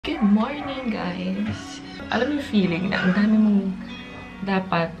Good morning, guys! Alam mo yung feeling na ang dami mong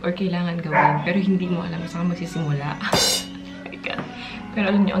dapat or kailangan gawin pero hindi mo alam saan magsisimula. Oh my God.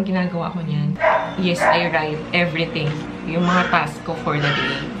 Pero alam niyo, ang ginagawa ko niyan, yes, I write everything. Yung mga task ko for the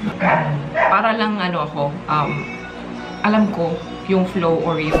day. Para lang alam ko yung flow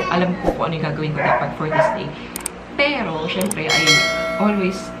or yung alam ko kung ano yung gagawin ko dapat for this day. Pero, syempre, I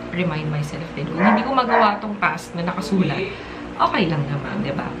always remind myself din. Kung hindi ko magawa tong task na nakasulat, okay lang naman,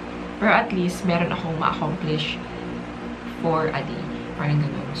 diba? Pero at least, meron akong ma-accomplish for a day. Parang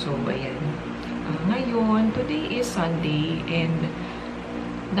ganun. So, ayan. Ngayon, today is Sunday and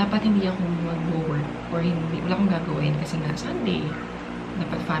dapat hindi ako mag-work or wala akong gagawin kasi nga Sunday.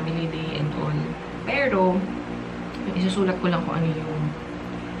 Dapat family day and all. Pero, isusulat ko lang kung ano yung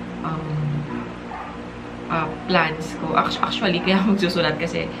plans ko. Actually, kaya ako magsusulat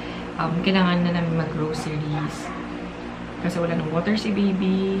kasi kailangan na namin mag-groceries. Kasi wala nang water si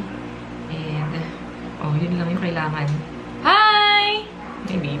baby. And, yun lang yung kailangan. Hi!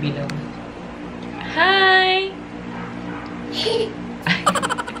 May baby lang. Hi!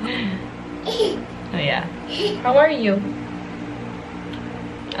 Oh, yeah. How are you?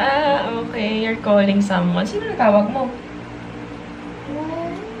 Okay. You're calling someone. Sino natawag mo?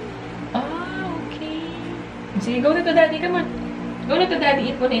 Okay. Sige, go na to daddy. Come on. Go na to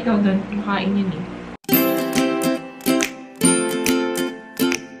daddy. Eat mo na ikaw dun. Makain yun eh.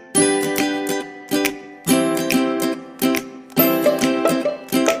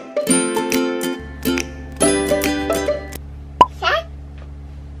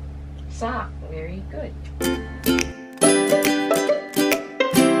 Sack. Very good.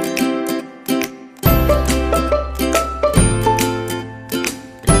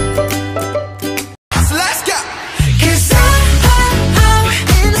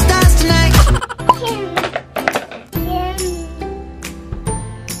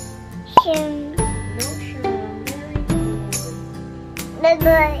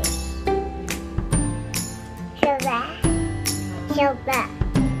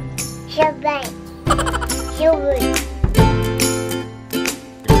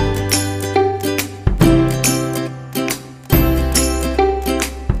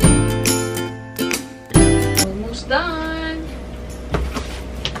 Almost done.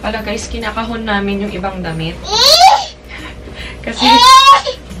 Pala guys, kinakahon namin yung ibang damit. Kasi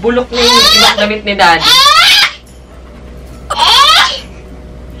bulok na yung ibang damit ni daddy.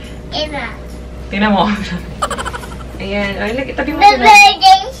 Tingnan mo. Ayan. Ay, itabi mo sila.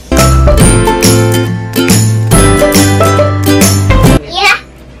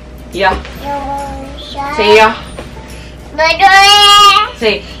 Yeah. Say yeah.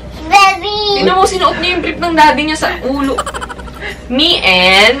 Say. Tingnan mo, sinuot niya yung clip ng daddy niya sa ulo. Me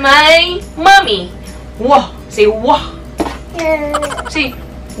and my mommy. Wah. Say wah. Say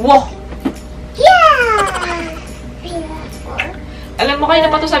wah. Alam mo kayo na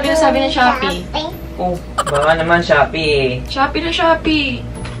pa ito sabi ng Shopee. Oh. Baka naman Shopee. Shopee na Shopee.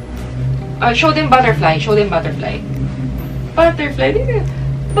 Show them butterfly. Show them butterfly. Butterfly.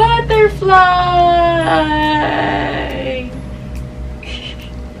 Butterfly.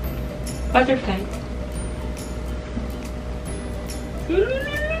 Butterfly.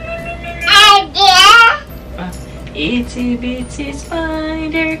 Itsy bitsy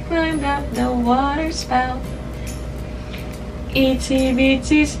spider climbed up the water spout. Itsy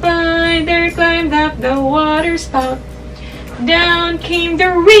bitsy spider climbed up the water spout. Down came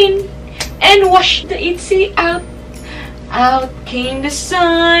the rain and washed the itsy out. Out came the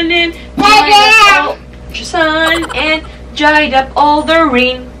sun and dried up all the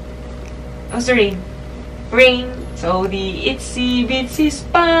rain. What's the rain? Rain. So the itsy bitsy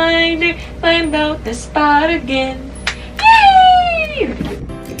spider climbed out the spout again. Yay!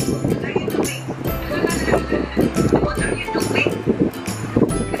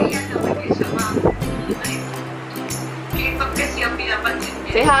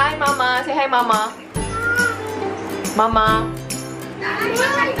 Say hi, Mama. Say hi, Mama. Mama.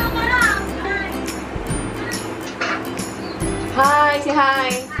 Hi. Say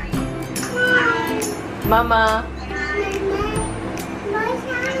hi. Mama.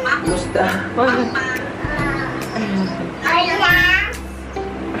 Musta?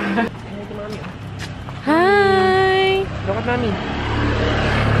 Hi. Look at mommy.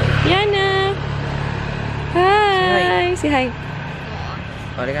 Yana. Hi. Say hi.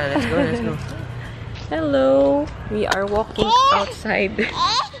 Let's go, let's go. Hello. We are walking outside.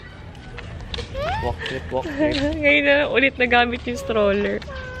 Walk trip. Ngayon na ulit nagamit yung stroller.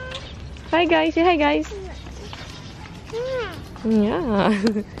 Hi guys. Say hi guys. Yeah.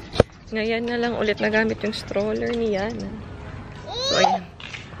 Ngayon na lang ulit nagamit yung stroller ni Yana. So, ayan.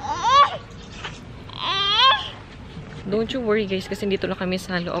 Don't you worry guys, kasi dito na kami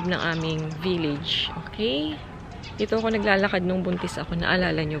sa loob ng aming village. Okay? Dito ako naglalakad nung buntis ako.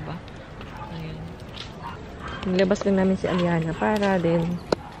 Naalala nyo ba? Ayan. Nilabas lang namin si Aliana para din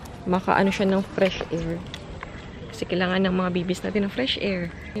makaano siya ng fresh air. Kasi kailangan ng mga babies natin ng fresh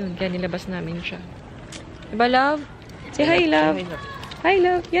air. Yun, kaya nilabas namin siya. Diba, love? Say hi, love. Hi,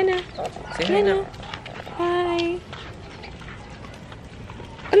 love. Yan na. Say hi na. Hi.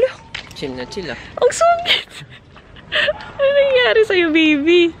 Alo? Chill na, chill ah. Ang sungit! Ano nangyari sa'yo,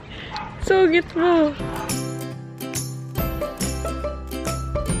 baby? Sungit mo.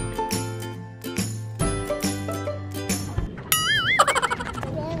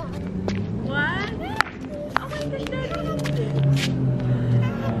 What? Oh my gosh, Daddy.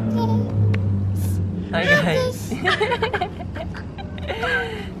 Hi guys.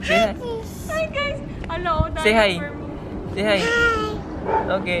 Say hi. Hi, guys. Hello, Daddy. Say hi. Say hi.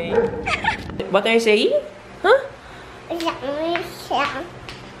 Okay. What are you saying? Huh?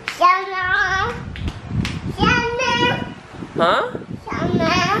 Huh?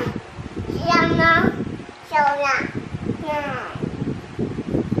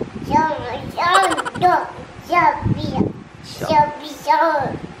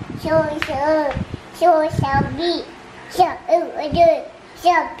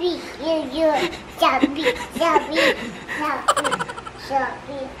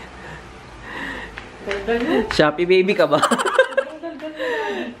 Shopee baby ka ba?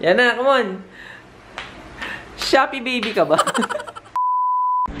 Yan na, come on. Shopee baby ka ba?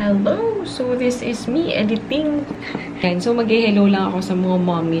 Hello! So, this is me editing. And so, mag-hello lang ako sa mga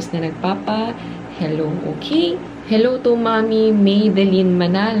mommies na nagpapa-hello, okay? Hello to Mommy Madeline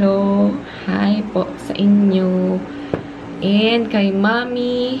Manalo. Hi po sa inyo. And kay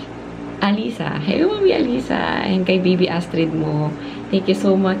Mommy Alisa. Hello, Mommy Alisa. And kay Baby Astrid mo. Thank you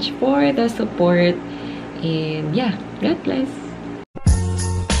so much for the support. And yeah, God bless.